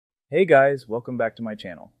Hey guys, welcome back to my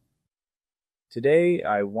channel. Today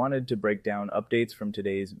I wanted to break down updates from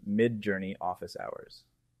today's MidJourney office hours.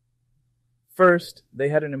 First, they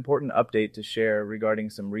had an important update to share regarding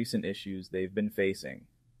some recent issues they've been facing.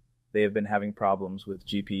 They have been having problems with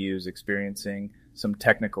GPUs experiencing some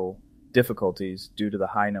technical difficulties due to the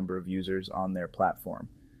high number of users on their platform.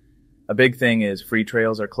 A big thing is free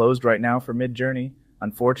trials are closed right now for MidJourney.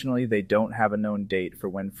 Unfortunately, they don't have a known date for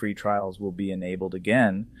when free trials will be enabled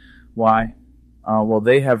again. Why? Well,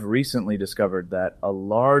 they have recently discovered that a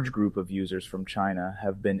large group of users from China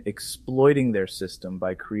have been exploiting their system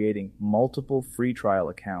by creating multiple free trial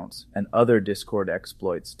accounts and other Discord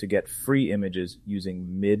exploits to get free images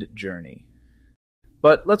using MidJourney.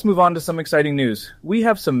 But let's move on to some exciting news. We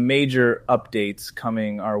have some major updates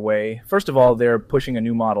coming our way. First of all, they're pushing a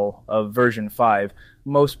new model of version 5,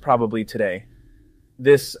 most probably today.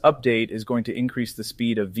 This update is going to increase the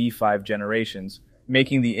speed of V5 generations,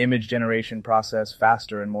 making the image generation process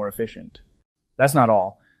faster and more efficient. That's not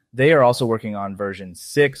all. They are also working on version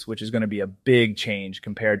 6, which is going to be a big change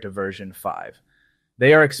compared to version 5.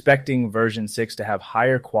 They are expecting version 6 to have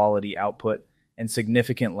higher quality output and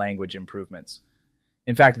significant language improvements.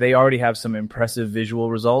 In fact, they already have some impressive visual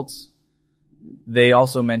results. They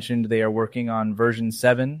also mentioned they are working on version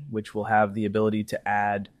 7, which will have the ability to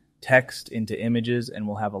add text into images and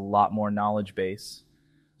will have a lot more knowledge base.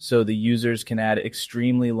 So the users can add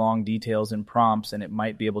extremely long details and prompts, and it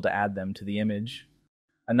might be able to add them to the image.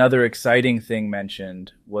 Another exciting thing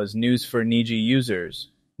mentioned was news for Niji users.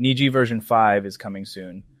 Niji version 5 is coming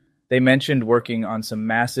soon. They mentioned working on some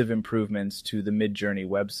massive improvements to the MidJourney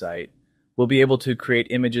website. We'll be able to create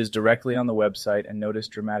images directly on the website and notice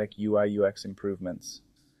dramatic UI/UX improvements.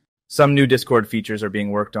 Some new Discord features are being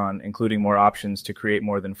worked on, including more options to create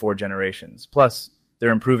more than 4 generations. Plus, they're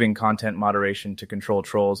improving content moderation to control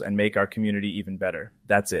trolls and make our community even better.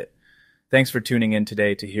 That's it. Thanks for tuning in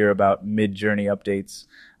today to hear about MidJourney updates.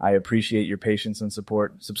 I appreciate your patience and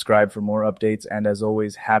support. Subscribe for more updates, and as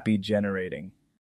always, happy generating.